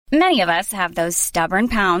Many of us have those stubborn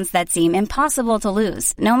pounds that seem impossible to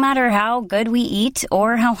lose, no matter how good we eat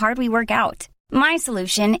or how hard we work out. My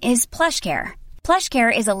solution is PlushCare.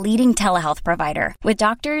 PlushCare is a leading telehealth provider with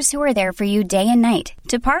doctors who are there for you day and night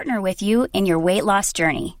to partner with you in your weight loss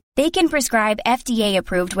journey. They can prescribe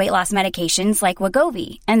FDA-approved weight loss medications like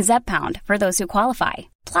Wegovy and Zepbound for those who qualify.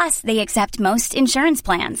 Plus, they accept most insurance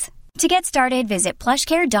plans. To get started, visit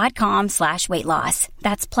plushcare.com/weightloss.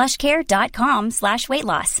 That's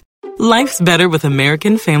plushcare.com/weightloss. Life's better with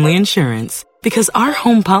American Family Insurance because our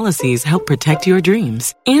home policies help protect your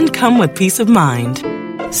dreams and come with peace of mind.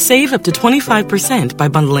 Save up to 25% by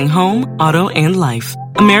bundling home, auto, and life.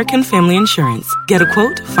 American Family Insurance. Get a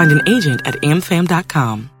quote, find an agent at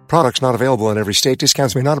amfam.com. Products not available in every state.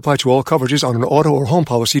 Discounts may not apply to all coverages on an auto or home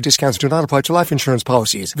policy. Discounts do not apply to life insurance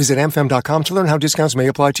policies. Visit amfam.com to learn how discounts may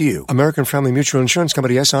apply to you. American Family Mutual Insurance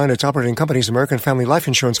Company SI and its operating companies, American Family Life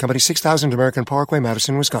Insurance Company, 6000 American Parkway,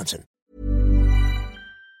 Madison, Wisconsin.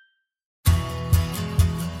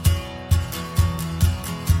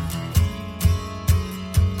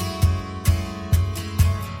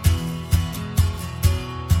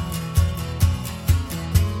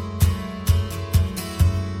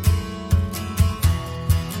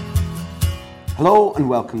 Hello and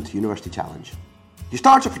welcome to University Challenge. Your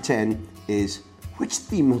starter for 10 is, which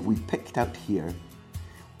theme have we picked out here?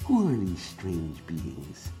 Who are these strange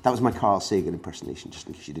beings? That was my Carl Sagan impersonation, just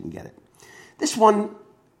in case you didn't get it. This one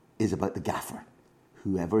is about the Gaffer,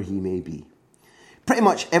 whoever he may be. Pretty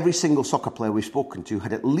much every single soccer player we've spoken to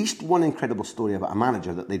had at least one incredible story about a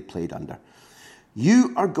manager that they'd played under.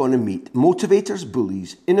 You are going to meet motivators,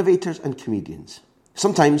 bullies, innovators and comedians.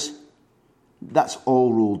 Sometimes that's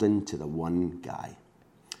all rolled into the one guy.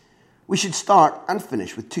 We should start and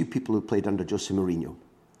finish with two people who played under Jose Mourinho.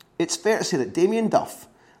 It's fair to say that Damien Duff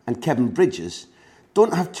and Kevin Bridges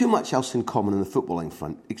don't have too much else in common on the footballing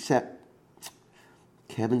front, except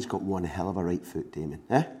Kevin's got one hell of a right foot, Damien.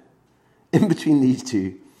 In between these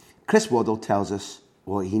two, Chris Waddle tells us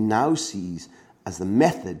what he now sees as the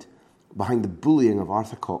method behind the bullying of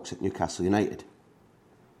Arthur Cox at Newcastle United.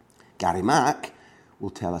 Gary Mack will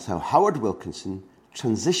tell us how Howard Wilkinson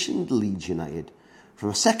transitioned Leeds United from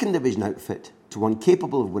a second division outfit to one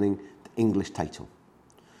capable of winning the English title.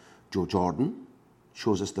 Joe Jordan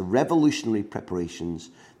shows us the revolutionary preparations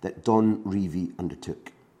that Don Revie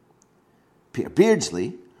undertook. Peter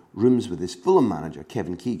Beardsley rooms with his Fulham manager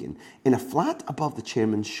Kevin Keegan in a flat above the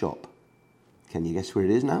chairman's shop. Can you guess where it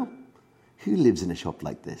is now? Who lives in a shop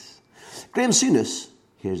like this? Graham Souness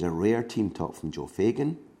hears a rare team talk from Joe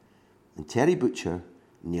Fagan, and Terry Butcher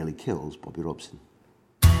nearly kills Bobby Robson.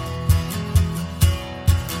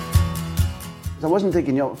 I wasn't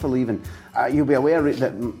taking you up for leaving. You'll be aware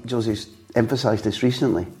that Jose's emphasised this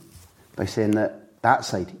recently by saying that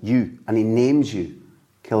side, you, and he names you,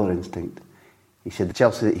 Killer Instinct. He said the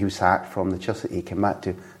Chelsea that he was sacked from, the Chelsea that he came back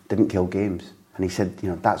to, didn't kill games. And he said,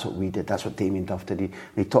 that's what we did, that's what Damien Duff did.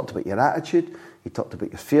 He talked about your attitude, he talked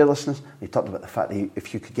about your fearlessness, he talked about the fact that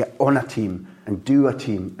if you could get on a team and do a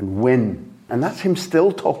team and win. And that's him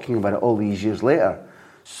still talking about it all these years later.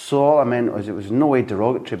 So all I meant was it was no way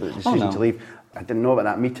derogatory about the decision to leave. I didn't know about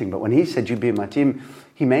that meeting, but when he said you'd be in my team,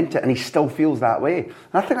 he meant it, and he still feels that way. And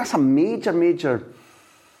I think that's a major,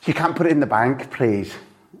 you can't put it in the bank praise.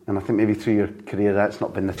 And I think maybe through your career that's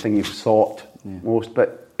not been the thing you've sought most,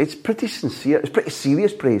 but it's pretty sincere, it's pretty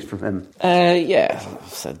serious praise from him. Yeah, I've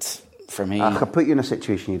said... For me, I could put you in a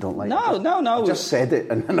situation you don't like. No. I just said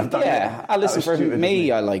it, and then I've done it. Yeah, listen, for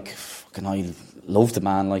me, I love the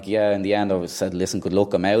man. In the end, I said, listen, good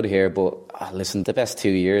luck, I'm out of here. But listen, the best 2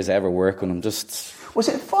 years ever working, I'm just... Was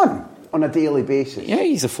it fun on a daily basis? Yeah,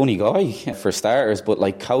 he's a funny guy, for starters.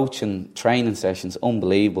 But coaching, training sessions,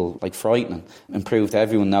 unbelievable, frightening. Improved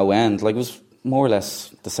everyone no end. It was more or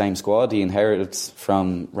less the same squad he inherited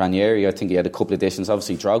from Ranieri. I think he had a couple of additions,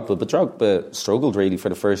 obviously Drogba, but Drogba struggled really for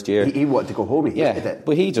the first year. He wanted to go home, he hated it.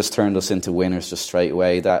 But he just turned us into winners just straight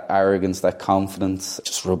away. That arrogance, that confidence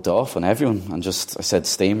just rubbed off on everyone, and just, I said,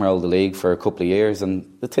 steamrolled the league for a couple of years. And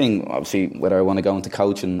the thing, obviously, whether I want to go into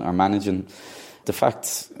coaching or managing, the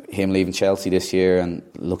fact him leaving Chelsea this year and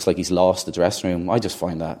looks like he's lost the dressing room, I just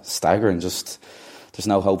find that staggering. There's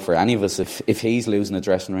no hope for any of us if he's losing the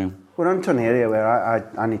dressing room. We're into an area where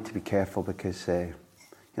I need to be careful because I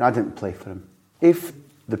didn't play for him. If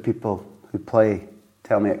the people who play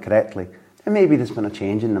tell me it correctly, then maybe there's been a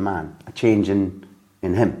change in the man, a change in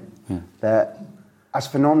him. Yeah. That, as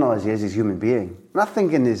phenomenal as he is as a human being, and I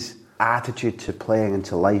think in his attitude to playing and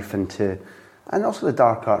to life and also the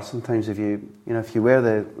dark arts, sometimes if you wear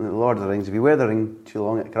the Lord of the Rings, if you wear the ring too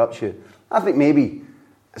long, it corrupts you. I think maybe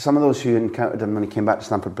some of those who encountered him when he came back to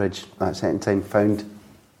Stamford Bridge that second time found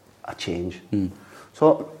a change.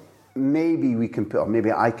 So maybe we can put, or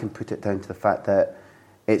maybe I can put it down to the fact that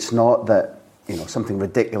it's not that, you know, something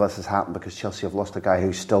ridiculous has happened because Chelsea have lost a guy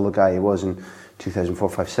who's still the guy he was in 2004,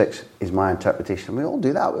 5, 6, is my interpretation. We all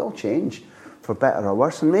do that. We all change for better or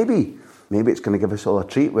worse. And maybe it's going to give us all a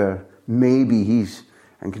treat where maybe he's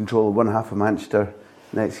in control of one half of Manchester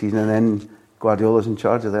next season and then Guardiola's in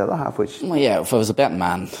charge of the other half, which... Well, yeah, if I was a betting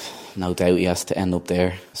man, no doubt he has to end up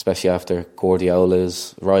there, especially after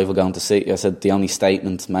Guardiola's rival going to City. I said the only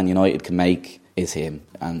statement Man United can make is him,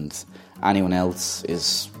 and anyone else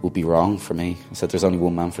would be wrong for me. I said there's only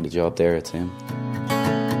one man for the job there, it's him.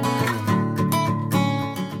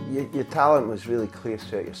 Your talent was really clear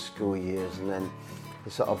throughout your school years, and then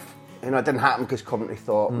you sort of, you know, it didn't happen because Coventry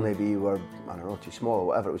thought maybe you were, I don't know, too small or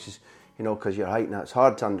whatever. It was just, you know, because your height now, it's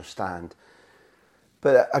hard to understand.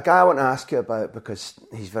 But a guy I want to ask you about, because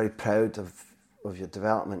he's very proud of your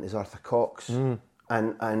development, is Arthur Cox.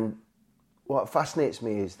 And what fascinates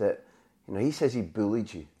me is that, you know, he says he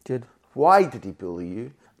bullied you. Did. Why did he bully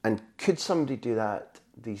you? And could somebody do that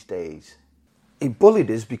these days? He bullied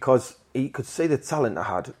us because he could see the talent I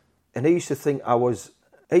had. And he used to think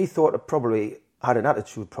he thought I probably had an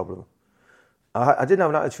attitude problem. I didn't have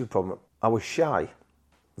an attitude problem. I was shy,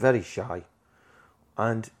 very shy.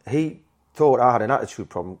 And he thought I had an attitude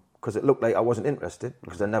problem because it looked like I wasn't interested,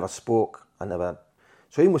 because I never spoke,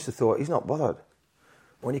 So he must have thought, he's not bothered.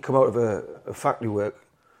 When you come out of a factory work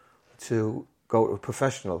to go to a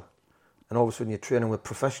professional, and all of a sudden you're training with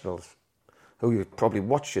professionals who you're probably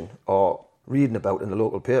watching or reading about in the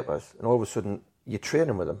local papers, and all of a sudden you're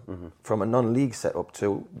training with them from a non-league setup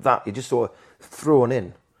to that. You're just sort of thrown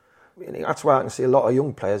in. That's why I can see a lot of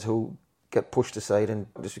young players who get pushed aside and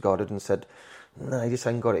disregarded and said, no, you just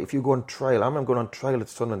ain't got it. If you go on trial, I remember going on trial at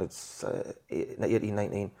Sunderland at 18,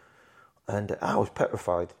 19, and I was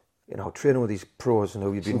petrified, you know, training with these pros and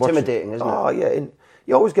who you've been watching. It's intimidating, isn't it? Oh, yeah. And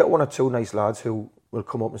you always get one or two nice lads who will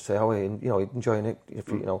come up and say, oh, you know, enjoying it. If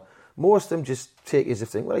you know, most of them just take it as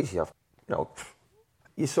if they think, well, you know,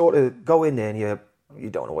 you sort of go in there and you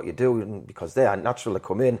don't know what you're doing because they are natural. They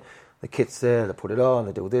come in, the kit's there, they put it on,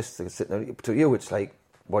 they do this, they sit there. To you, it's like,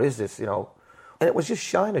 what is this, you know? And it was just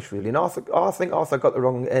shyness, really. And I think Arthur got the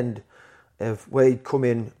wrong end of where he'd come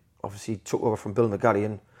in. Obviously, he took over from Bill McGarry,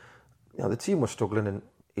 and you know the team was struggling. And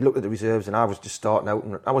he looked at the reserves, and I was just starting out,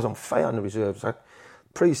 and I was on fire in the reserves.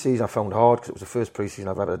 Pre-season, I found hard because it was the first pre-season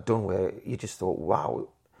I've ever done where you just thought, wow.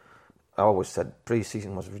 I always said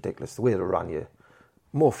pre-season was ridiculous. The way they ran you,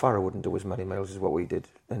 Mo Farah wouldn't do as many miles as what we did,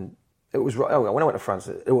 and it was. When I went to France,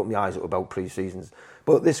 it opened my eyes up about pre-seasons.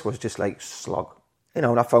 But this was just like slog. You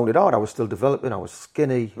know, and I found it hard. I was still developing. I was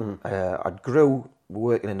skinny. I grew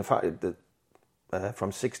working in the factory that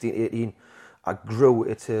from 16, 18. I grew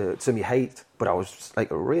it to my height, but I was like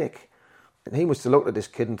a rake. And he must have looked at this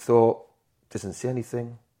kid and thought, doesn't say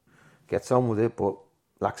anything, gets on with it, but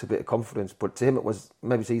lacks a bit of confidence. But to him, it was,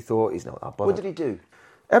 maybe he thought he's not that bothered. What did he do?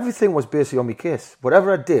 Everything was basically on my case.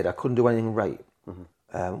 Whatever I did, I couldn't do anything right.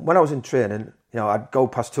 When I was in training, you know, I'd go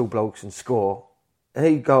past two blokes and score, and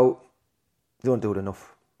he'd go, you don't do it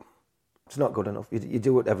enough. It's not good enough. You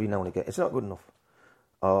do it every now and again. It's not good enough.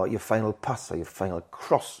 Or your final pass, or your final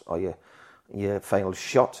cross, or your final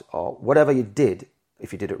shot, or whatever you did.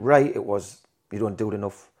 If you did it right, it was, you don't do it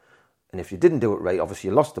enough. And if you didn't do it right, obviously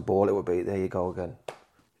you lost the ball, it would be, there you go again.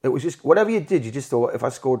 It was just, whatever you did, you just thought, if I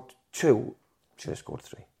scored 2, should have scored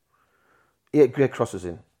 3. 8 great crosses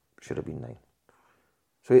in, should have been 9.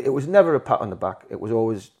 So it was never a pat on the back. It was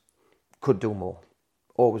always, could do more.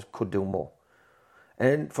 Always could do more.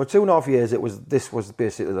 And for 2.5 years, this was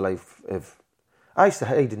basically the life of... I used to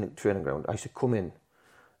hide in the training ground. I used to come in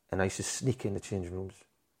and I used to sneak in the changing rooms.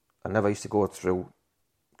 I never used to go through,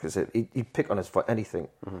 because he'd pick on us for anything.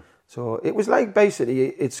 So it was like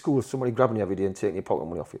basically at school, somebody grabbing you every day and taking your pocket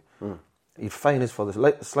money off you. He'd fine us for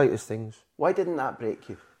the slightest things. Why didn't that break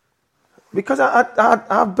you? Because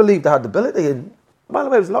I believed I had the ability. And by the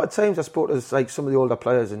way, there was a lot of times I spoke to like some of the older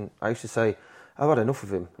players and I used to say, I've had enough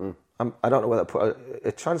of him. I don't know whether to put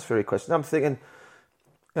a transfer request. And I'm thinking,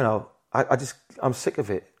 you know, I'm sick of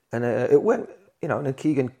it. And it went, you know, and then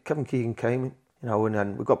Kevin Keegan came, you know, and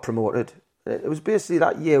then we got promoted. It was basically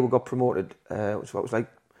that year we got promoted. It was like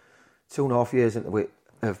 2.5 years into it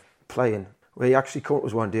of playing, where he actually came up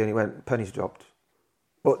was one day and he went, pennies dropped.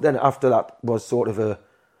 But then after that was sort of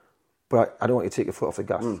but I don't want you to take your foot off the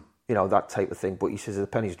gas. You know, that type of thing. But he says, the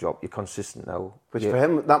pennies dropped, you're consistent now. Which for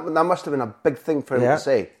him, that must have been a big thing for him to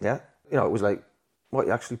say. Yeah. You know, it was like, what,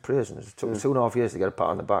 you're actually praising us. It took 2.5 years to get a pat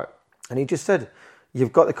on the back. And he just said,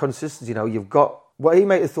 you've got the consistency now, you've got, what he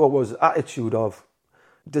might have thought was attitude of,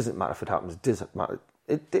 it doesn't matter if it happens, it doesn't matter.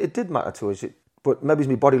 It did matter to us. But maybe it's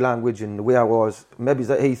my body language and the way I was. Maybe it's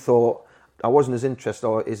that he thought I wasn't as interested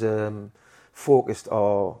or as focused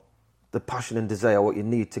or the passion and desire what you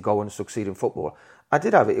need to go and succeed in football. I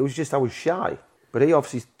did have it. It was just I was shy. But he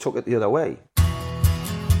obviously took it the other way.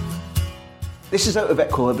 This is out of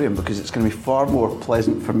equilibrium because it's going to be far more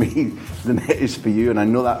pleasant for me than it is for you, and I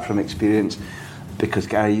know that from experience because,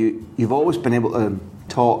 Gary, you've always been able to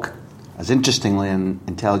talk as interestingly and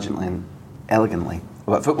intelligently and elegantly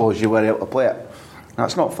about football as you were able to play it.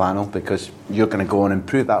 That's not final because you're going to go and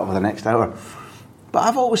improve that over the next hour. But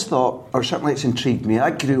I've always thought, or certainly it's intrigued me,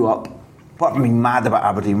 I grew up, apart from being mad about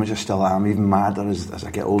Aberdeen, which I still am, even madder as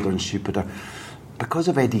I get older and stupider, because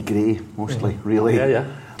of Eddie Gray, mostly, really. Yeah.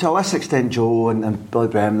 To a less extent, Joe and Billy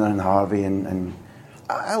Bremner and Harvey, and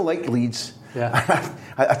I like Leeds. Yeah.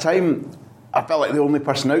 At a time, I felt like the only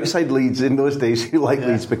person outside Leeds in those days who liked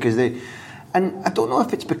Leeds because they... And I don't know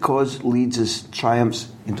if it's because Leeds'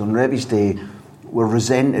 triumphs in Don Revy's day were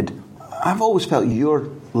resented. I've always felt your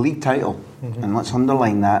league title, and let's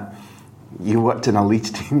underline that, you worked in a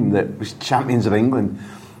Leeds team that was champions of England.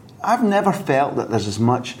 I've never felt that there's as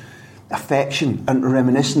much affection and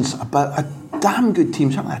reminiscence about a damn good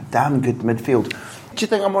team, certainly a damn good midfield. Do you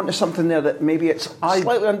think I'm onto something there that maybe it's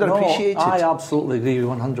slightly underappreciated? No, I absolutely agree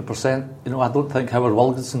with 100%. You know, I don't think Howard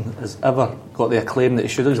Wilkinson has ever got the acclaim that he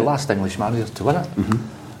should have. He was the last English manager to win it.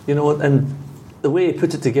 You know, and the way he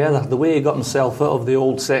put it together, the way he got himself out of the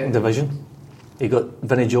old second division, he got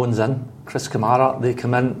Vinnie Jones in, Chris Kamara, they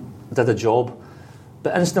come in, did a job,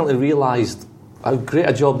 but instantly realised how great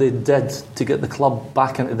a job they did to get the club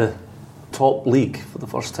back into the top league for the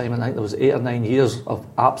first time. I think there was 8 or 9 years of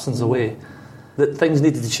absence away, that things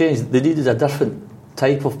needed to change. They needed a different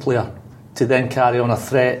type of player to then carry on a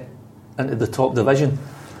threat into the top division.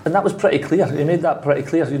 And that was pretty clear. He made that pretty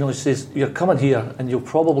clear. You know, he says, you're coming here and you'll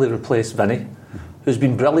probably replace Vinny, who's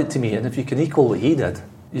been brilliant to me, and if you can equal what he did,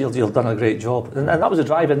 you've done a great job. And that was a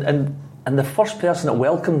drive. And the first person that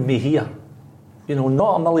welcomed me here, you know,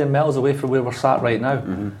 not a million miles away from where we're sat right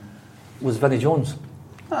now, was Vinnie Jones.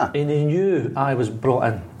 And he knew I was brought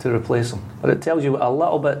in to replace him. But it tells you a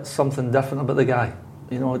little bit something different about the guy.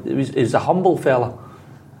 You know, he was a humble fella.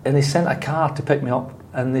 And he sent a car to pick me up,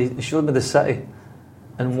 and he showed me the city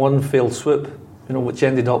in one fell swoop, you know, which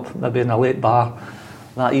ended up maybe in a late bar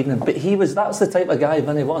that evening. But that's the type of guy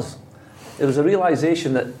Vinnie was. It was a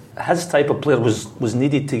realisation that his type of player was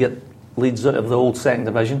needed to get Leeds out of the old second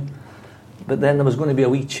division. But then there was going to be a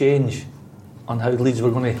wee change on how Leeds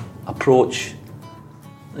were going to approach,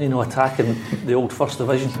 you know, attacking the old first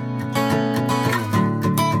division.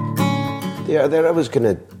 Yeah, there I was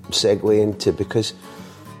going to segue into, because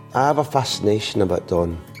I have a fascination about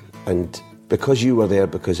Don, and because you were there,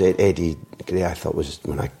 because Eddie Gray, I thought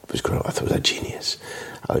when I was growing up, I thought was a genius.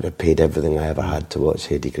 I would have paid everything I ever had to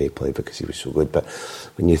watch Eddie Gray play because he was so good. But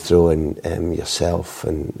when you throw in yourself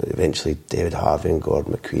and eventually David Harvey and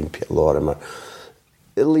Gordon McQueen, Peter Lorimer,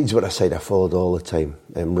 Leeds were a side I followed all the time,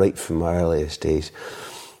 right from my earliest days.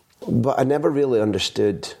 But I haven't really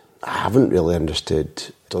understood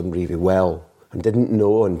Don Revie well, and didn't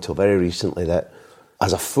know until very recently that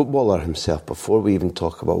as a footballer himself, before we even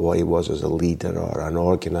talk about what he was as a leader or an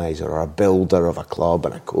organiser or a builder of a club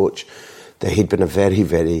and a coach, that he'd been a very,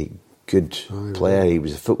 very good player. He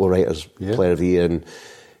was the Football Writers' Player of the Year in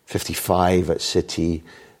 55 at City.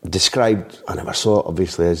 Described, I never saw it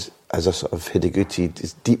obviously, as a sort of Hidiguchi,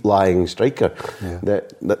 this deep-lying striker. Yeah.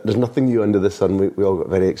 That there's nothing new under the sun. We all got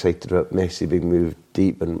very excited about Messi being moved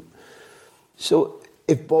deep. And so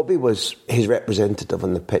if Bobby was his representative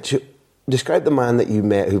on the pitch, describe the man that you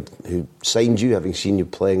met who signed you, having seen you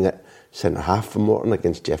playing at centre-half for Morton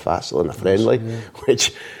against Jeff Assel in a friendly,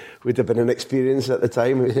 which would have been an experience at the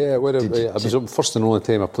time. Yeah, it would have. It was the first and only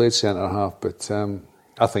time I played centre-half, but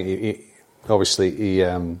I think he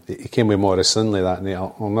came with Maurice Lindley that night.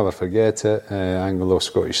 I'll never forget it.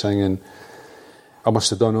 Anglo-Scottish singing. I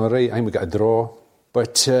must have done all right. I think we got a draw.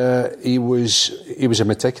 But he was a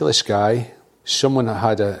meticulous guy, someone that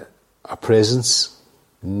had a presence,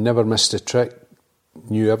 never missed a trick,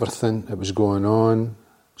 knew everything that was going on,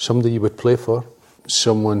 somebody you would play for,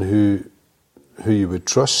 someone who you would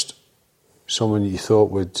trust, someone you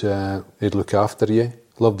thought they'd look after you.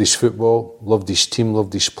 Loved his football, loved his team,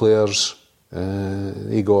 loved his players.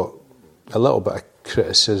 He got a little bit of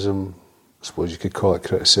criticism, I suppose you could call it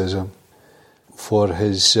criticism, for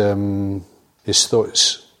his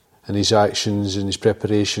thoughts and his actions and his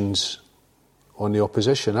preparations on the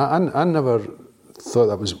opposition. I never thought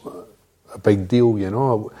that was a big deal, you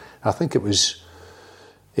know. I think it was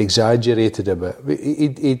exaggerated a bit.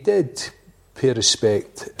 He did pay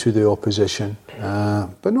respect to the opposition.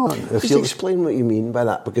 But no, if Just explain what you mean by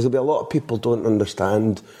that, because there'll be a lot of people don't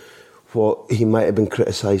understand what he might have been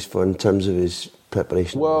criticised for in terms of his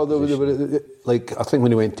preparation. Well, like I think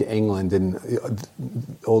when he went to England and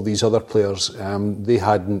all these other players, they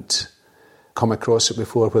hadn't come across it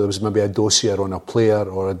before, where there was maybe a dossier on a player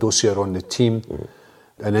or a dossier on the team,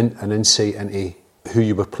 an insight into who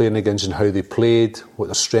you were playing against and how they played, what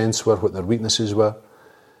their strengths were, what their weaknesses were.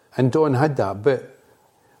 And Don had that, but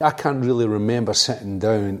I can't really remember sitting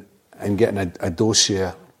down and getting a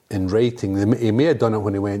dossier in writing. He may have done it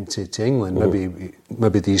when he went to England.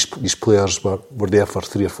 Maybe these players were there for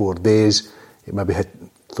 3 or 4 days. He maybe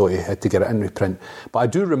thought he had to get it into print. But I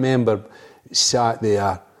do remember sat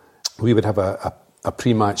there. We would have a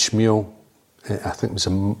pre-match meal. I think it was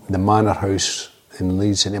the Manor House in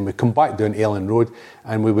Leeds, and then we'd come back down Ellen Road,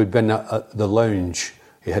 and we would be in the lounge.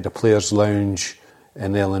 He had a players' lounge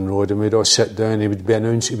in Ellen Road, and we'd all sit down. He would be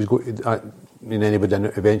announced. He would go, and then he would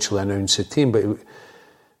eventually announce the team. But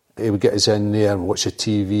he would get us in there and watch the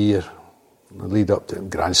TV or lead up to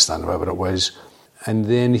grandstand, whatever it was, and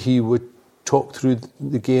then he would talk through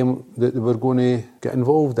the game that they were going to get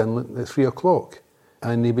involved in at 3 o'clock,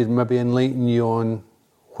 and he would maybe enlighten you on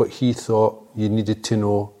what he thought you needed to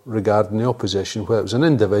know regarding the opposition, whether it was an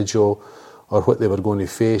individual or what they were going to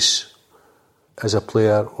face as a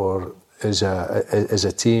player or as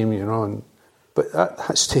a team, you know. But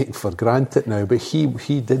that's taken for granted now. But he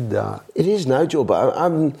did that. It is now, Joe. But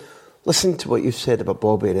I'm listening to what you've said about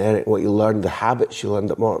Bobby and Eric, what you learned, the habits you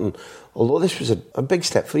learned at Morton. Although this was a big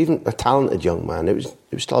step for even a talented young man, it was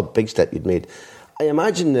still a big step you'd made. I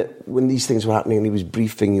imagine that when these things were happening and he was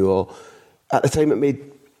briefing you all, at the time it made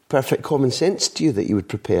perfect common sense to you that you would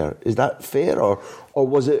prepare. Is that fair, or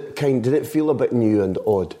was it did it feel a bit new and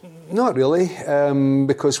odd? Not really,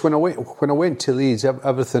 because when I went to Leeds,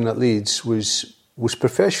 everything at Leeds was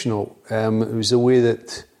professional. It was the way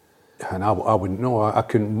that, and I wouldn't know. I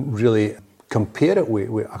couldn't really compare it with.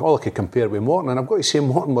 All I could compare with Morton, and I've got to say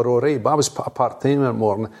Morton were all right. But I was part time at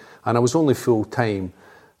Morton, and I was only full time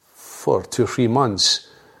for 2 or 3 months.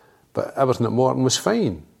 But everything at Morton was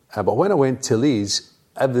fine. But when I went to Leeds,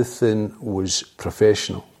 everything was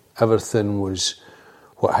professional. Everything was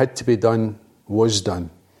what had to be done was done.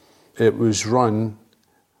 It was run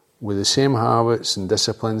with the same habits and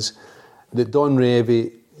disciplines that Don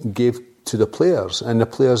Revie gave to the players, and the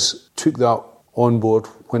players took that on board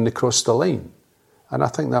when they crossed the line. And I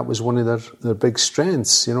think that was one of their big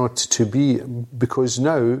strengths, you know, to be, because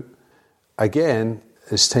now, again,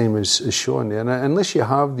 as time is shown, and unless you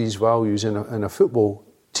have these values in a football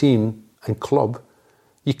team and club,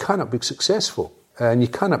 you cannot be successful. And you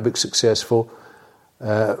cannot be successful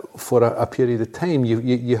for a period of time.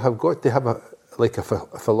 You have got to have a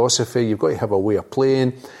philosophy. You've got to have a way of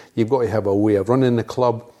playing. You've got to have a way of running the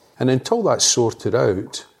club. And until that's sorted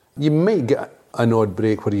out, you might get an odd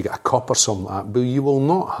break where you get a cup or something like that, but you will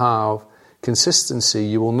not have consistency.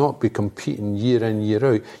 You will not be competing year in, year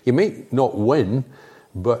out. You might not win,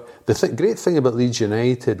 but the great thing about Leeds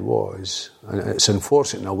United was, and it's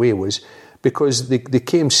unfortunate in a way, was because they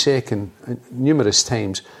came second numerous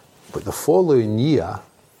times, but the following year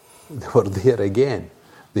they were there again.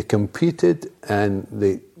 They competed, and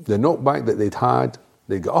the knockback that they'd had,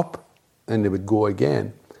 they got up and they would go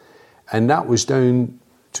again. And that was down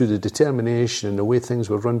to the determination and the way things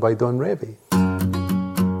were run by Don Revie.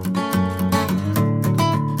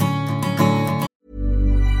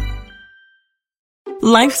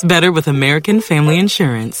 Life's better with American Family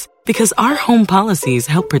Insurance because our home policies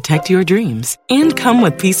help protect your dreams and come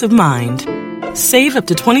with peace of mind. Save up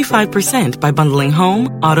to 25% by bundling home,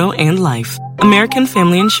 auto, and life. American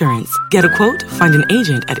Family Insurance. Get a quote, find an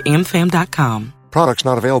agent at amfam.com. Products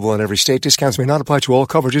not available in every state. Discounts may not apply to all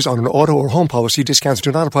coverages on an auto or home policy. Discounts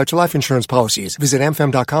do not apply to life insurance policies. Visit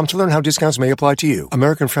amfam.com to learn how discounts may apply to you.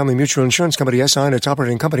 American Family Mutual Insurance Company, SI, and its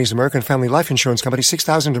operating companies, American Family Life Insurance Company,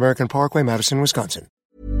 6000 American Parkway, Madison, Wisconsin.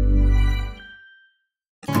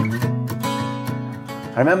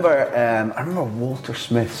 I remember Walter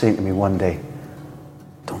Smith saying to me one day,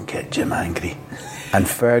 "Don't get Jim angry," and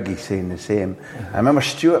Fergie saying the same. I remember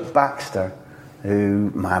Stuart Baxter,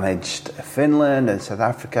 who managed Finland and South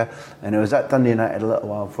Africa, and it was at Dundee United a little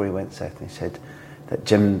while before he went south, and he said that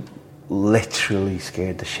Jim literally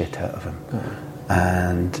scared the shit out of him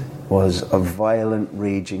and was a violent,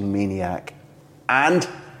 raging maniac. And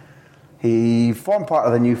he formed part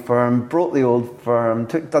of the new firm, broke the old firm,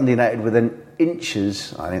 took Dundee United within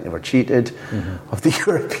inches, I think they were cheated, of the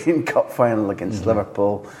European Cup final against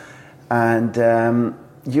Liverpool. And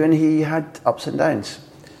you and he had ups and downs.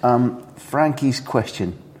 Frankie's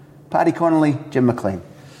question: Paddy Connolly, Jim McLean.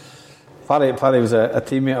 Paddy was a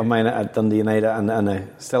teammate of mine at Dundee United and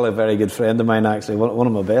still a very good friend of mine, actually. One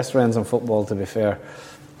of my best friends in football, to be fair.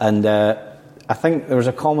 And I think there was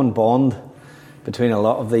a common bond between a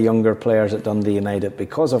lot of the younger players at Dundee United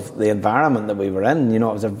because of the environment that we were in. You know,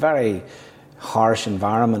 it was a very harsh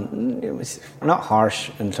environment. It was not harsh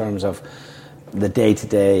in terms of the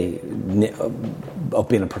day-to-day of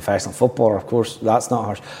being a professional footballer, of course, that's not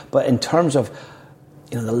harsh. But in terms of,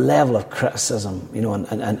 you know, the level of criticism, you know,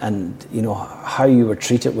 and you know, how you were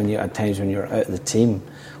treated at times when you were out of the team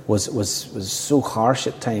was so harsh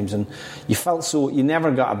at times, and you felt so, you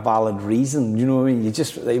never got a valid reason, you know what I mean?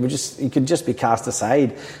 You could just be cast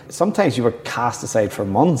aside. Sometimes you were cast aside for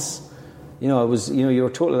months. You know, I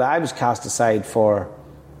was cast aside for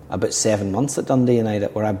about 7 months at Dundee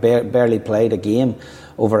United, where I barely played a game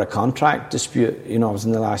over a contract dispute. You know, I was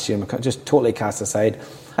in the last year, just totally cast aside.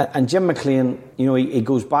 And Jim McLean, you know, he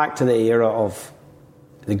goes back to the era of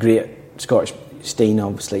the great Scottish Steen,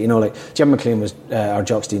 obviously. You know, like Jim McLean was our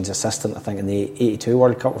Jock Steen's assistant, I think, in the 82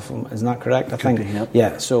 World Cup with him. Isn't that correct? I think.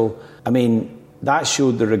 Yeah. So, I mean, that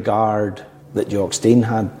showed the regard that Jock Steen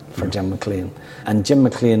had for Jim McLean. And Jim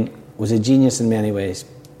McLean was a genius in many ways.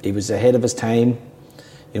 He was ahead of his time.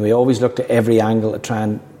 You know, he always looked at every angle at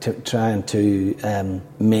trying to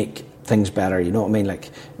make things better. You know what I mean? Like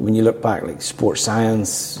when you look back, like sports science,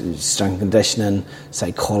 strength and conditioning,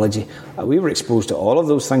 psychology, we were exposed to all of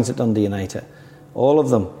those things at Dundee United. All of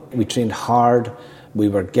them. We trained hard. We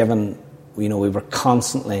were given, you know, we were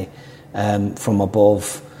constantly from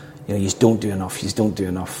above. You know, you don't do enough. You don't do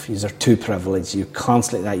enough. You are too privileged. You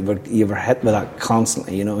constantly that you were hit with that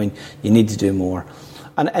constantly. You know what I mean? You need to do more.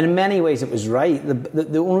 And in many ways, it was right.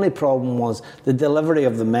 The only problem was the delivery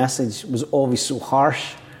of the message was always so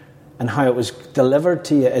harsh, and how it was delivered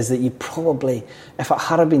to you is that you probably, if it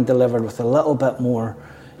had been delivered with a little bit more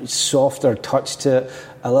softer touch to it,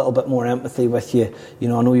 a little bit more empathy with you, you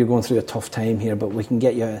know, I know you're going through a tough time here, but we can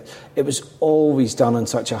get you. It was always done in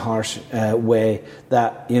such a harsh way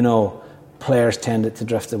that, you know, players tended to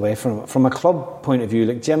drift away from it. From a club point of view,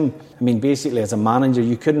 like Jim, I mean, basically as a manager,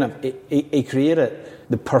 you couldn't have. He created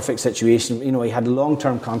the perfect situation. You know, he had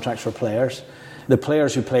long-term contracts for players. The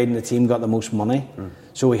players who played in the team got the most money.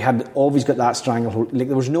 So he had always got that stranglehold. Like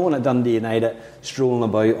there was no one at Dundee United strolling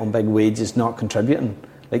about on big wages, not contributing,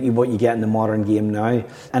 like what you get in the modern game now.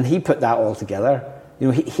 And he put that all together. You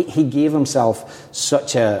know, he gave himself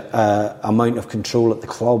such a amount of control at the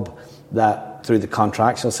club that through the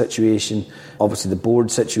contractual situation, obviously the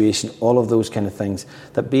board situation, all of those kind of things,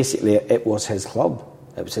 that basically it was his club.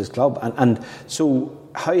 It was his club. And so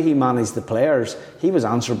how he managed the players, he was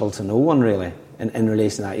answerable to no one really in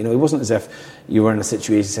relation to that. You know, it wasn't as if you were in a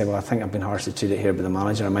situation and say, well, I think I've been harshly treated here by the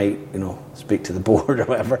manager, I might, you know, speak to the board or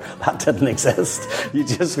whatever. That didn't exist. You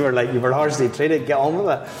just were like, you were harshly treated, get on with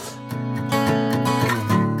it.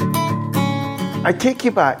 I take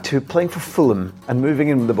you back to playing for Fulham and moving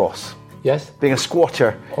in with the boss. Yes. Being a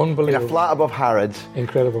squatter in a flat above Harrods.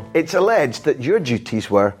 Incredible. It's alleged that your duties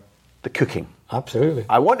were the cooking. Absolutely.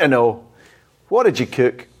 I want to know, what did you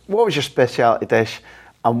cook? What was your speciality dish?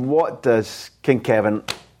 And what does King Kevin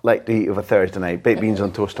like to eat of a Thursday night? Baked beans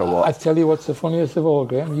on toast or what? I tell you what's the funniest of all,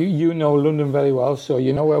 Graham. You know London very well, so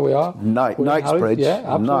you know where we are. Knightsbridge. Yeah,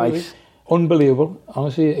 absolutely. Nice. Unbelievable.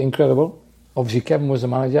 Honestly, incredible. Obviously, Kevin was the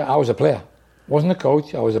manager. I was a player. Wasn't a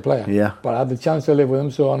coach, I was a player. Yeah. But I had the chance to live with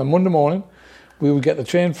him. So on a Monday morning, we would get the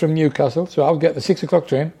train from Newcastle. So I would get the 6 o'clock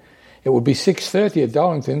train. It would be 6:30 at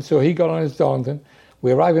Darlington. So he got on his Darlington.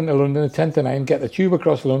 We arrived into London at 10 to 9, get the tube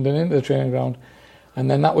across London into the training ground. And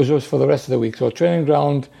then that was us for the rest of the week. So training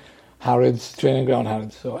ground, Harrods, training ground,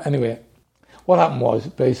 Harrods. So anyway, what happened was,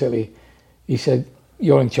 basically, he said,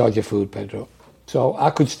 you're in charge of food, Pedro. So I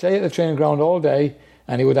could stay at the training ground all day,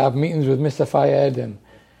 and he would have meetings with Mr. Fayed.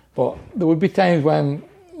 But there would be times when,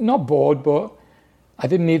 not bored, but I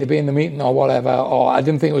didn't need to be in the meeting or whatever, or I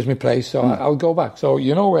didn't think it was my place, so I would go back. So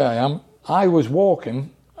you know where I am. I was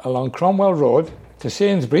walking along Cromwell Road to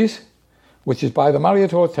Sainsbury's, which is by the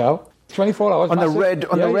Marriott Hotel, 24 hours. On the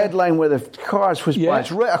red line where the cars was by.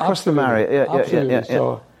 It's right across the Marriott. Yeah.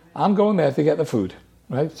 So I'm going there to get the food,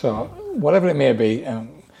 right? So whatever it may be,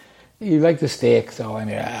 you like the steak, so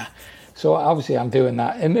anyway. So obviously I'm doing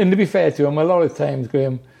that. And to be fair to him, a lot of times,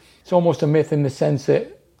 Graham, it's almost a myth in the sense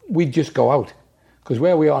that we'd just go out. Because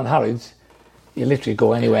where we are in Harrods, you literally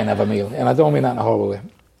go anywhere and have a meal. And I don't mean that in a horrible way.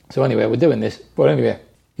 So anyway, we're doing this. But anyway,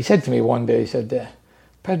 he said to me one day, he said,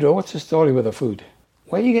 Pedro, what's the story with the food?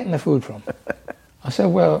 Where are you getting the food from? I said,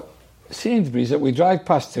 well, Sainsbury's that we drive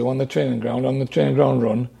past to on the training ground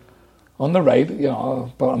run, on the right, you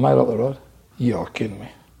know, about a mile up the road. You're kidding me.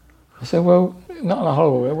 I said, well, not in a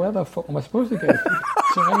horrible way. Where the fuck am I supposed to get it?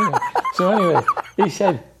 So anyway, he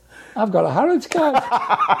said, I've got a Harrods card.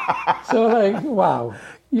 So like, wow,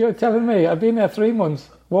 you're telling me I've been there 3 months,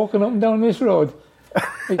 walking up and down this road.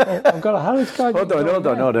 I've got a Harrods card. Hold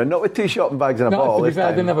on. Not with 2 shopping bags and a ball. To be fair,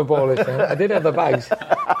 I didn't have a ball this time. I did have the bags.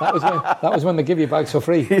 That was when they give you bags for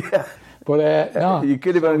free. Yeah. But no. You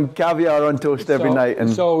could have had caviar on toast every night. And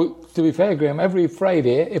so, to be fair, Graham, every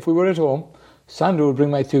Friday, if we were at home, Sandra would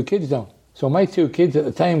bring my 2 kids down. So my 2 kids at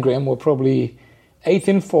the time, Graham, were probably 8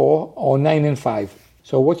 and 4 or 9 and 5.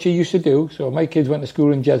 So what she used to do, so my kids went to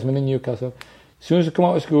school in Jesmond in Newcastle. As soon as they come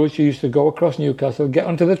out of school, she used to go across Newcastle, get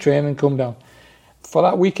onto the train and come down. For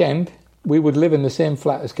that weekend, we would live in the same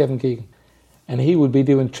flat as Kevin Keegan. And he would be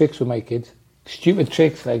doing tricks with my kids. Stupid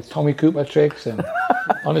tricks, like Tommy Cooper tricks, and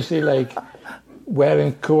honestly, like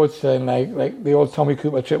wearing coats, and like the old Tommy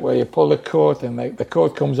Cooper trick where you pull the coat and like the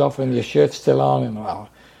coat comes off and your shirt's still on, and wow,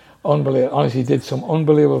 unbelievable. Honestly, did some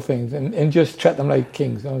unbelievable things and just treat them like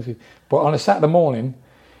kings, honestly. But on a Saturday morning,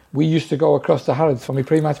 we used to go across to Harrods for my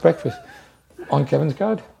pre-match breakfast on Kevin's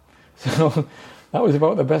card. So that was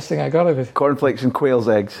about the best thing I got of it. cornflakes and quail's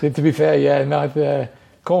eggs. To be fair, yeah, not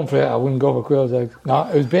cornflakes. I wouldn't go for quail's eggs. No,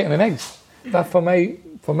 it was bacon and eggs. That for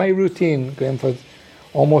my routine, Graham, for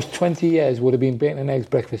almost 20 years would have been bacon and eggs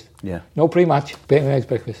breakfast. Yeah. No pre-match, bacon and eggs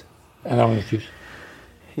breakfast, and orange juice.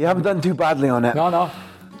 You haven't done too badly on it. No.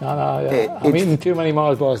 Yeah. I'm eating too many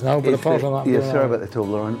Mars bars now, but apart from that, yeah, sorry about the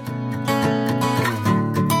Toblerone.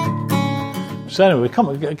 So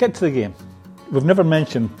anyway, get to the game. We've never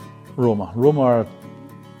mentioned Roma.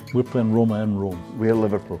 We're playing Roma in Rome. We're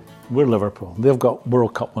Liverpool. They've got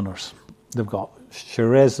World Cup winners. They've got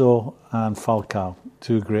Cerezo and Falcao,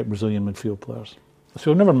 2 great Brazilian midfield players.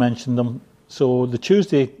 So we've never mentioned them. So the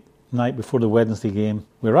Tuesday night before the Wednesday game,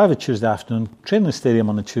 we arrive at Tuesday afternoon, train in the stadium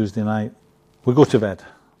on the Tuesday night, we go to bed.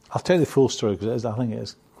 I'll tell you the full story because I think it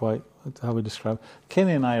is quite how we describe it.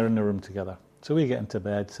 Kenny and I are in the room together. So we get into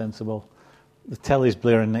bed, sensible. The telly's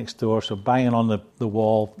blaring next door, so banging on the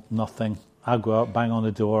wall, nothing. I go out, bang on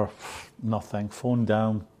the door, nothing. Phone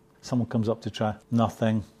down, someone comes up to try,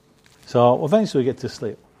 nothing. So eventually we get to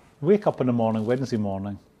sleep. Wake up in the morning, Wednesday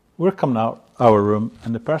morning. We're coming out our room,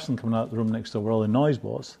 and the person coming out the room next door where all the noise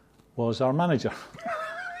was our manager.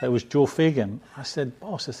 It was Joe Fagan. I said,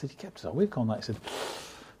 boss, you kept us awake all night. I said,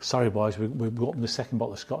 sorry boys, we opened the second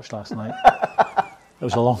bottle of scotch last night. It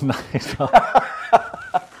was a long night.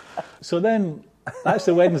 So then, that's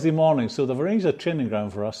the Wednesday morning. So they've arranged a training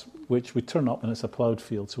ground for us, which we turn up and it's a ploughed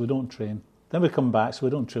field, so we don't train. Then we come back, so we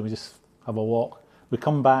don't train, we just have a walk. We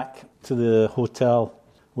come back to the hotel,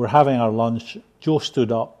 we're having our lunch. Joe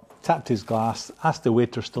stood up, tapped his glass, asked the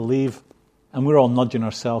waiters to leave, and we're all nudging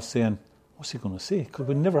ourselves saying, what's he going to say? Because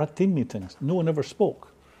we never had team meetings. No one ever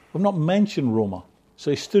spoke. We've not mentioned Roma. So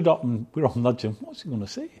he stood up and we're all nudging, what's he going to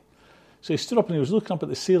say? So he stood up and he was looking up at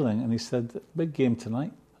the ceiling and he said, big game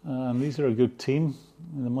tonight. And these are a good team.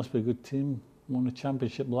 There must be a good team. Won the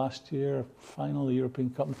championship last year, final of the European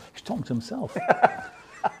Cup. He's talking to himself.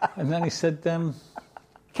 And then he said,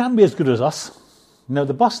 can't be as good as us. Now,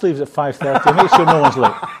 the bus leaves at 5:30. Make sure no one's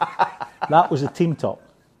late. That was the team talk.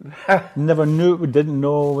 Never knew, we didn't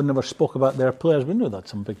know, we never spoke about their players. We knew they had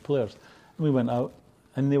some big players. And we went out,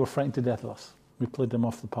 and they were frightened to death of us. We played them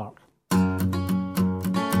off the park.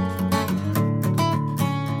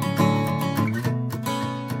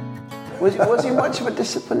 Was he much of a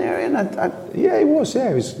disciplinarian? Yeah, he was.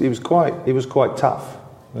 Yeah, he was quite tough.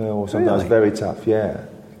 Or sometimes Really? very tough. Yeah,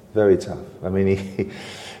 very tough. I mean, I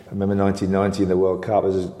remember 1990 in the World Cup.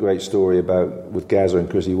 There's a great story with Gazza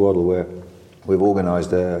and Chrissy Waddle where we've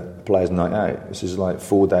organised a players' night out. This is like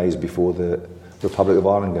 4 days before the Republic of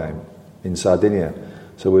Ireland game in Sardinia.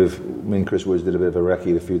 So me and Chris Woods did a bit of a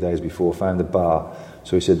recce a few days before, found the bar.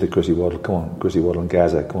 So he said to Chrissy Waddle, come on, Chrissy Waddle and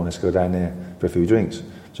Gazza, come on, let's go down there for a few drinks.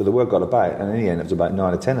 So the word got about, and in the end it was about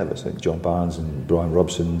 9 or 10 of us, like John Barnes and Brian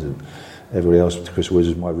Robson and everybody else. Chris Woods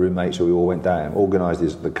was my roommate, so we all went down,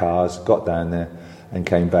 organised the cars, got down there and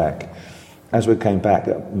came back. As we came back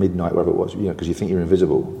at midnight, wherever it was, because you think you're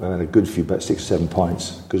invisible, I had a good few, about 6 or 7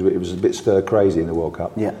 pints, because it was a bit stir crazy in the World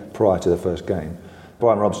Cup prior to the first game.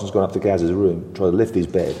 Brian Robson's gone up to Gazza's room, tried to lift his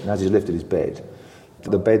bed, and as he's lifted his bed,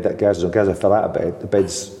 the bed that Gazza's on, Gazza fell out of bed, the bed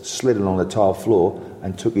slid along the tile floor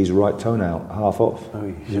and took his right toenail half off.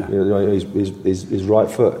 Oh, yeah. His right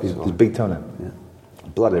foot, his big toenail. Yeah.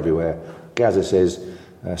 Blood everywhere. Gazza says,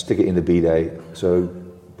 stick it in the bidet. So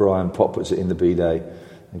Brian puts it in the bidet,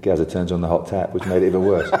 and Gazza turns on the hot tap, which made it even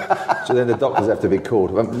worse. So then the doctors have to be called.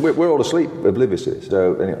 We're all asleep, oblivious to this.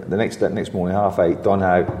 So anyway, the next morning, 8:30, Don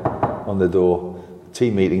out on the door,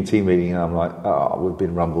 team meeting, and I'm like, we've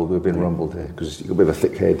been rumbled here, because you've got a bit of a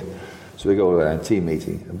thick head. So we go around, team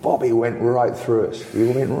meeting, and Bobby went right through us.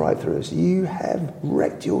 You have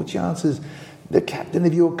wrecked your chances. The captain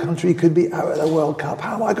of your country could be out of the World Cup.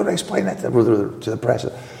 How am I going to explain that to the press?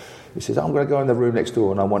 He says, I'm going to go in the room next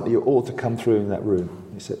door, and I want you all to come through in that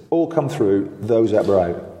room. He said, all come through, those that were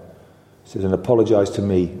out. He says, and apologise to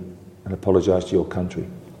me, and apologise to your country.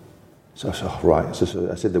 So I said, right. I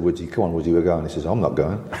said to Woodsy, come on, Woodsy, we're going. He says, I'm not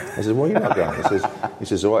going. I said, well, you're not going. He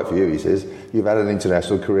says, all right for you. He says, you've had an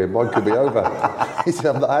international career. Mine could be over. He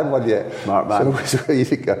said, I've not had one yet. Mark man. So you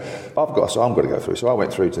think, I'm going to go through. So I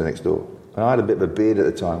went through to the next door. And I had a bit of a beard at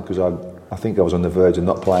the time, because I think I was on the verge of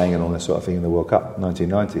not playing and all that sort of thing in the World Cup,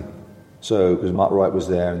 1990. So, because Mark Wright was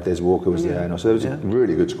there and Des Walker was there. And so it was a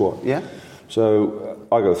really good squad. Yeah. So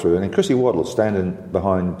I go through, and then Chrissy Waddle standing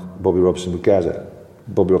behind Bobby Robson with Gaza.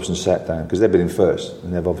 Bobby Robson sat down, because they've been in first,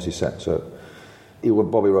 and they've obviously sat. So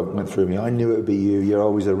Bobby Robson went through me. I knew it would be you. You're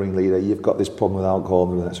always the ringleader. You've got this problem with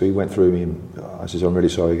alcohol and all that. So he went through me, and I says, I'm really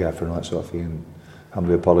sorry, Gaffer, and all that sort of thing, and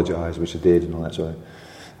humbly apologise, which I did, and all that sort of thing.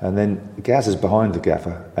 And then Gazza's behind the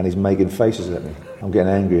Gaffer, and he's making faces at me. I'm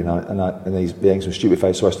getting angry, and he's making some stupid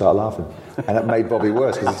face, so I start laughing. And that made Bobby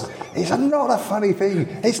worse, because it's not a funny thing.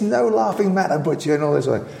 It's no laughing matter, Butcher, and all this.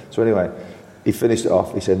 So anyway, he finished it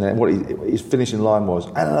off. He said, and then what his finishing line was,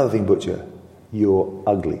 and another thing, Butcher, you're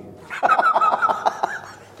ugly.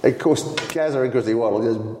 Of course, Gazza and Chrissy Waddle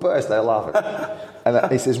just burst out laughing.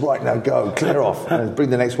 And he says, right, now go, clear off, and bring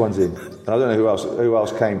the next ones in. And I don't know who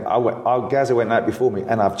else came. Gazza went out before me,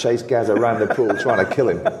 and I've chased Gazza around the pool trying to kill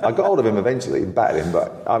him. I got hold of him eventually and batted him,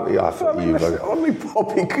 but I thought only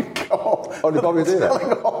Bobby could go off. Only Bobby could do that.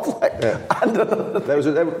 Off like, yeah.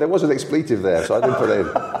 There was an expletive there, so I didn't put it in.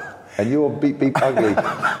 And you're beep ugly.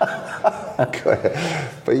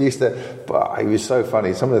 But he was so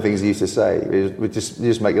funny. Some of the things he used to say would just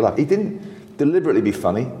make you laugh. He didn't deliberately be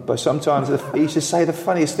funny, but sometimes he used to say the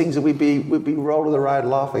funniest things, and we'd be rolling around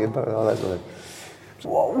laughing and all that sort of thing.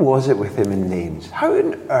 What was it with him in names? How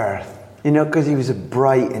on earth? Because he was a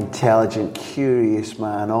bright, intelligent, curious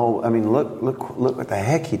man. Look what the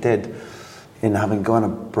heck he did in having gone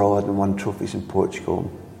abroad and won trophies in Portugal,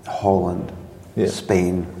 Holland,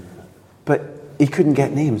 Spain. But he couldn't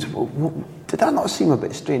get names. Did that not seem a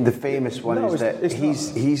bit strange? The famous one is that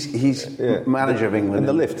he's manager of England. In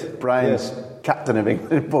the lift. Brian's captain of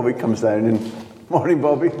England. Bobby comes down and, morning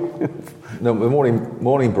Bobby. No,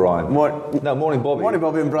 morning Brian. Morning Bobby. Morning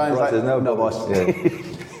Bobby, and Brian's like, says, no boss.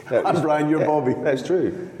 Yeah. I'm Brian, you're Bobby. That's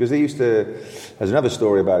true. Because there's another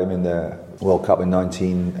story about him in the World Cup in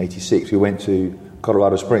 1986. We went to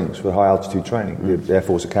Colorado Springs for high altitude training, the Air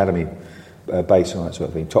Force Academy base and that sort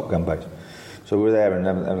of thing, Top Gun base. So we were there and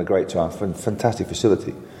having a great time. Fantastic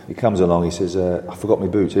facility. He comes along, he says, I forgot my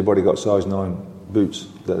boots. Everybody got size 9 boots,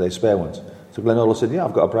 they're spare ones. So Glenn Hoddle said,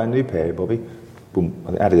 I've got a brand new pair, Bobby. Boom,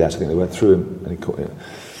 Adidas, I think they went through him and he caught it.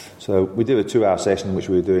 So we did a 2-hour session, which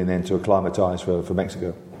we were doing then to acclimatise for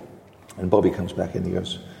Mexico. And Bobby comes back in,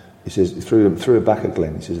 he says, he threw it back at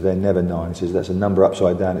Glenn. He says, they're never 9. He says, that's a number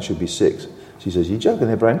upside down, it should be 6. So he says, you're joking,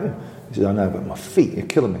 they're brand new. He says, I know, but my feet are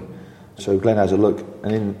killing me. So Glenn has a look,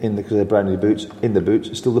 and because they're brand new boots, in the boots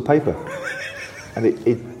is still the paper. And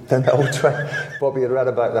then the whole Bobby had read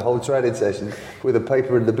about the whole training session with the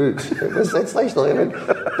paper in the boots. It was sensational. I mean,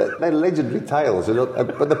 they're legendary tales,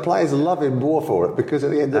 but the players love him more for it, because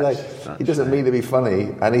at the end of the day, he doesn't mean to be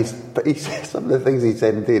funny, and he some of the things he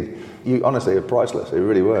said and did, honestly, are priceless. They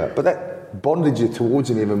really were. But that bonded you towards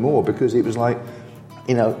him even more, because it was like,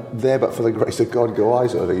 there but for the grace of God go I,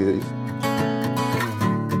 sort of thing.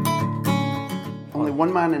 Only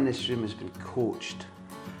one man in this room has been coached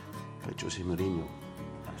by Jose Mourinho.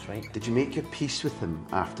 That's right. Did you make your peace with him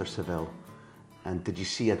after Seville? And did you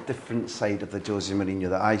see a different side of the Jose Mourinho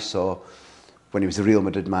that I saw when he was the Real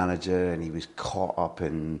Madrid manager and he was caught up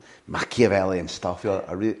in Machiavelli and stuff? He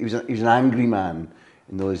was an angry man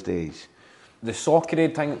in those days. The soccer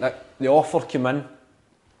aid thing, the offer came in.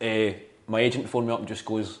 My agent phoned me up and just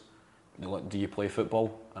goes, do you play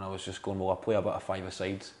football? And I was just going, well, I play a bit of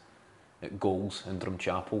 5-a-sides at Goals in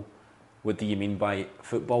Drumchapel. What do you mean by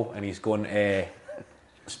football? And he's going,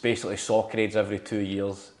 it's basically soccer aids every 2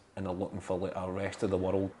 years, and they're looking for like a rest of the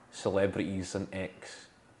world celebrities and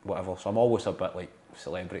whatever. So I'm always a bit like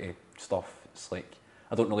celebrity stuff. It's like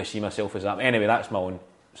I don't really see myself as that. Anyway, that's my own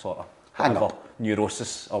sort of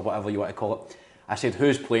neurosis or whatever you want to call it. I said,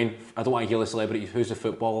 who's playing? I don't want to hear the celebrities. Who's the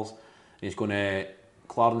footballers? And he's going to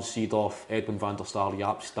Clarence Seedorf, Edwin van der Sar,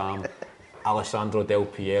 Jaap Stam, Alessandro Del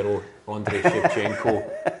Piero, Andrei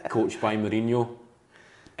Shevchenko, coached by Mourinho.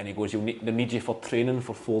 And he goes, they need you for training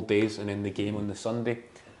for 4 days and then the game on the Sunday.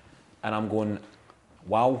 And I'm going,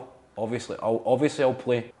 wow, obviously I'll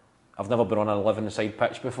play. I've never been on an 11-a-side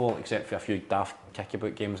pitch before, except for a few daft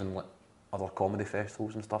kickabout games and like other comedy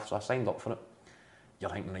festivals and stuff, so I signed up for it. You're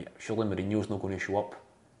thinking, right, surely Mourinho's not going to show up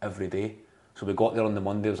every day. So we got there on the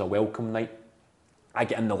Monday, there was a welcome night. I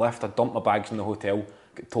get in the lift, I dump my bags in the hotel,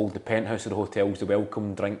 get told the penthouse of the hotel's the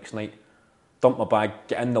welcome drinks night. Dump my bag,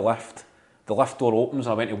 get in the lift door opens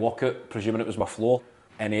and I went to walk out, presuming it was my floor,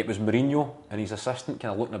 and it was Mourinho and his assistant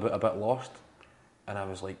kind of looking about a bit lost. And I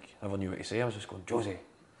was like, I never knew what to say, I was just going, Josie.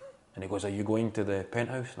 And he goes, are you going to the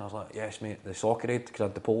penthouse? And I was like, yes mate, the soccer aid, because I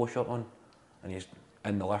had the polo shirt on. And he's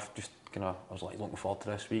in the lift, just kind of, I was like, looking forward to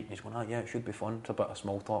this week. And he's going, yeah, it should be fun, it's a bit of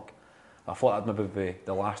small talk. I thought that'd maybe be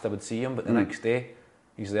the last I would see him, but the next day,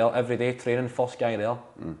 he's there every day training, first guy there,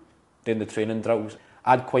 doing the training drills.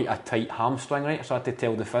 I had quite a tight hamstring, right? So I had to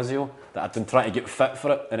tell the physio that I'd been trying to get fit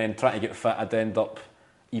for it, and then trying to get fit, I'd end up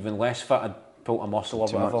even less fit. I'd pulled a muscle or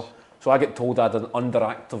whatever. So I get told I had an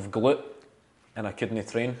underactive glute, and I couldn't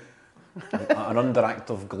train. An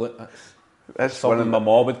underactive glute. That's something my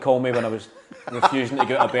mom would call me when I was refusing to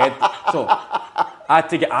get out of bed. So I had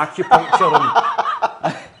to get acupuncture,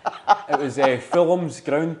 and it was Fulham's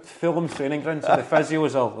training ground. So the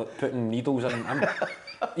physios are like, putting needles in.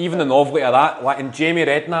 Even the novelty of that, like in Jamie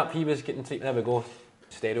Redknapp, he was getting treatment. There we go,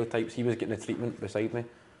 stereotypes. He was getting the treatment beside me,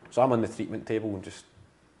 so I'm on the treatment table and just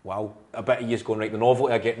wow. A bit of years going right. The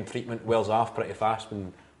novelty of getting treatment wears off pretty fast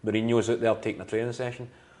when Mourinho's out there taking a training session.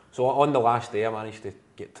 So on the last day, I managed to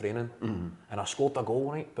get training, and I scored a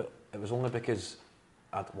goal, right? But it was only because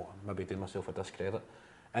I'd maybe did myself a discredit.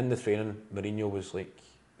 In the training, Mourinho was like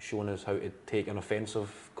showing us how to take an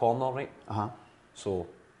offensive corner, right? So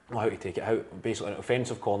how to take it out. Basically,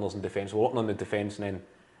 offensive corners and defence. We're working on the defence, and then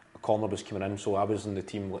a corner was coming in. So I was in the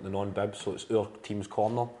team, like the non-bib, so it's our team's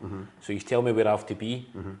corner. So he's telling me where I have to be.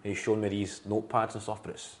 He's showing me these notepads and stuff,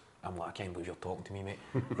 but I'm like, I can't believe you're talking to me, mate,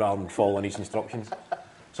 rather than following his instructions.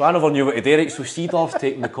 So I never knew what to do, right? So Seedorf's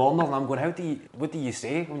taking the corner, and I'm going, what do you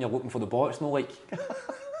say when you're looking for the ball? It's not like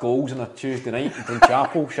goals on a Tuesday night in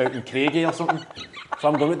Chapel shouting Craigie or something. So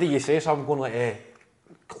I'm going, what do you say? So I'm going like,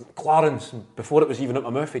 Clarence, and before it was even out my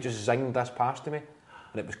mouth, he just zinged this past to me,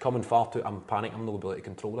 and it was coming far too. I'm panicking, I'm not able to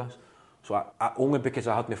control this. So I only because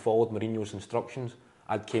I hadn't followed Mourinho's instructions,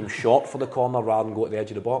 I came short for the corner rather than go to the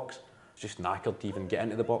edge of the box. I was just knackered to even get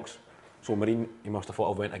into the box. So Mourinho, he must have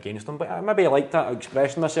thought I went against him, but maybe I liked that,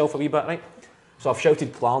 expressing myself a wee bit, right? So I've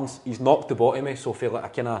shouted Clarence, he's knocked the ball to me, so I feel like a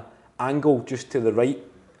kind of angle just to the right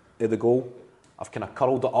of the goal. I've kind of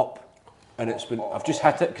curled it up, and I've just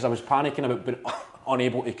hit it because I was panicking about being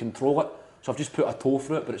unable to control it. So I've just put a toe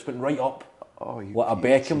through it, but it's went right up, like a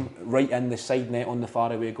Beckham, right in the side net on the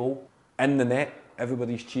far away goal. In the net,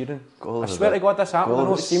 everybody's cheering. I swear to God this happened. I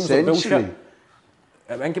know it seems like bullshit.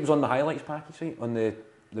 I think it was on the highlights package, right? On the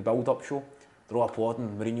build-up show. They're all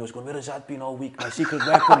applauding. Mourinho's going, where has that been all week? My secret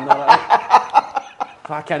weapon.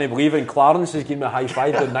 I can't believe it. And Clarence is giving me a high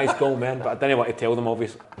five, going, nice goal, man. But I didn't want to tell them,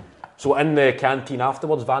 obviously. So in the canteen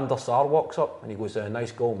afterwards, Van der Sar walks up and he goes,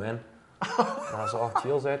 nice goal, man. And I was like, oh,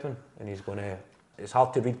 cheers, Edwin. And he's going, it's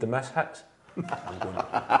hard to read the miss hits. I'm going,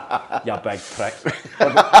 you big prick.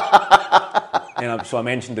 So I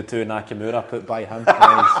mentioned the two Nakamura put by him,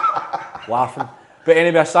 and he's laughing. But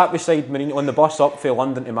anyway, I sat beside Mourinho on the bus up from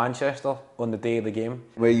London to Manchester on the day of the game.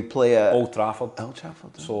 Where you play at? Old Trafford. Old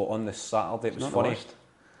Trafford. So on the Saturday, it was funny.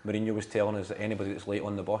 Mourinho was telling us that anybody that's late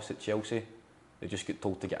on the bus at Chelsea, they just get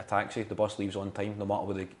told to get a taxi. The bus leaves on time, no matter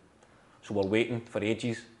where they... So we're waiting for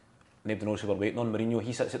ages. Nobody knows who we're waiting on. Mourinho,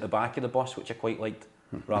 he sits at the back of the bus, which I quite liked,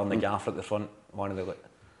 rather than the Gaffer at the front. One of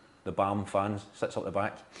the BAM fans sits up the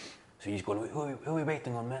back. So he's going, who are we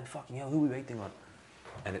waiting on, man? Fucking hell, who are we waiting on?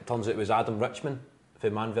 And it turns out it was Adam Richman for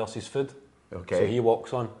Man vs Food. Okay. So he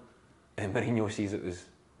walks on, and Mourinho sees it was...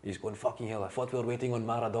 He's going, fucking hell, I thought we were waiting on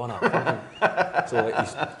Maradona. So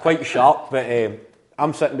he's quite sharp, but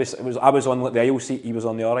I'm sitting... I was on the aisle seat, he was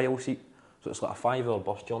on the other aisle seat. So it's like a 5-hour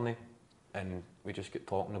bus journey, and we just get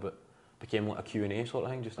talking about... Became like a Q&A sort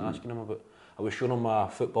of thing, just asking him about... I was showing him my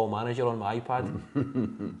Football Manager on my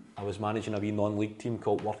iPad. I was managing a wee non-league team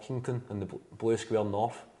called Workington in the Blue Square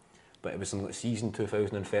North, but it was in like season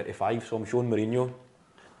 2035, so I'm showing Mourinho,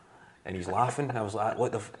 and he's laughing. I was like,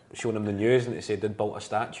 look, they've shown him the news, and it said they'd built a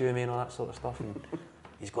statue of me and all that sort of stuff, and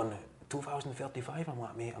he's going, 2035? I'm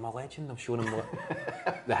like, mate, I'm a legend. I'm showing him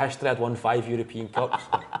like, the history. I'd won 5 European Cups.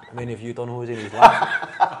 How many have you done, Jose? And he's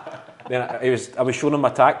laughing. Then I was showing him my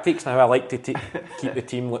tactics and how I like to keep the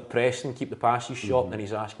team like pressing, keep the passes short, and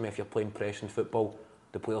he's asking me if you're playing pressing football,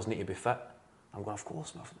 the players need to be fit. I'm going, of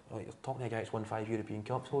course, you're talking to a guy that's won 5 European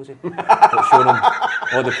Cups, Jose. But showing him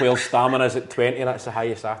all the players' stamina is at 20, that's the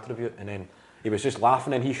highest attribute. And then he was just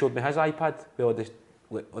laughing, and he showed me his iPad with all the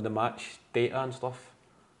like, on the match data and stuff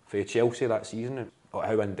for Chelsea that season, and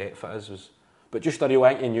how in depth it is. But just a real, I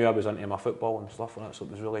think he knew I was into my football and stuff like that, so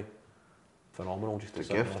it was really phenomenal just to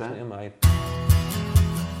sit and listen to him.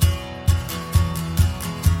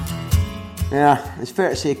 Yeah, it's fair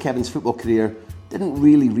to say Kevin's football career didn't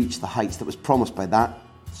really reach the heights that was promised by that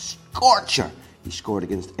scorcher he scored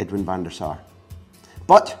against Edwin van der Sar.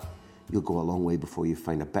 But you'll go a long way before you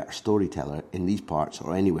find a better storyteller in these parts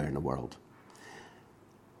or anywhere in the world.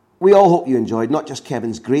 We all hope you enjoyed not just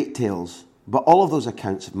Kevin's great tales, but all of those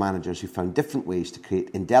accounts of managers who found different ways to create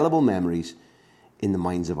indelible memories in the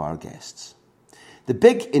minds of our guests. The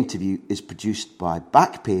Big Interview is produced by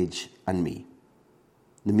Backpage and me.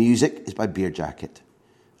 The music is by Beer Jacket,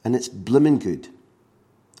 and it's blimmin' good.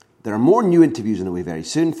 There are more new interviews on the way very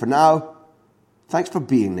soon. For now, thanks for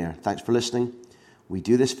being there. Thanks for listening. We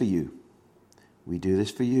do this for you. We do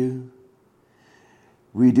this for you.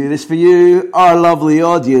 We do this for you, our lovely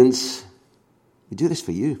audience. We do this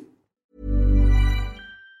for you.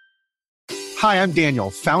 Hi, I'm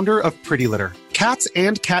Daniel, founder of Pretty Litter. Cats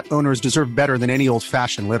and cat owners deserve better than any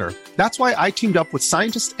old-fashioned litter. That's why I teamed up with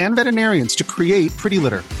scientists and veterinarians to create Pretty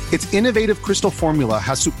Litter. Its innovative crystal formula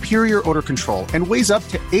has superior odor control and weighs up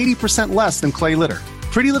to 80% less than clay litter.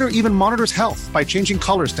 Pretty Litter even monitors health by changing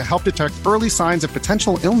colors to help detect early signs of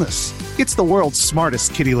potential illness. It's the world's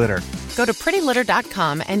smartest kitty litter. Go to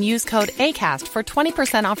prettylitter.com and use code ACAST for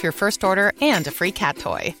 20% off your first order and a free cat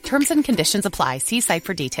toy. Terms and conditions apply. See site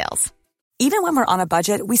for details. Even when we're on a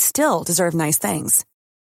budget, we still deserve nice things.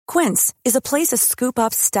 Quince is a place to scoop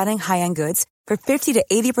up stunning high-end goods for 50 to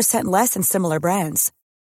 80% less than similar brands.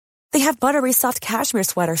 They have buttery soft cashmere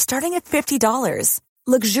sweaters starting at $50,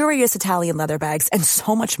 luxurious Italian leather bags, and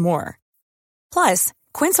so much more. Plus,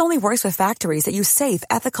 Quince only works with factories that use safe,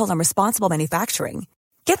 ethical, and responsible manufacturing.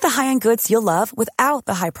 Get the high-end goods you'll love without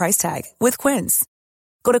the high price tag with Quince.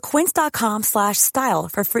 Go to quince.com/style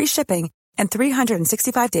for free shipping and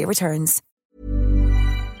 365-day returns.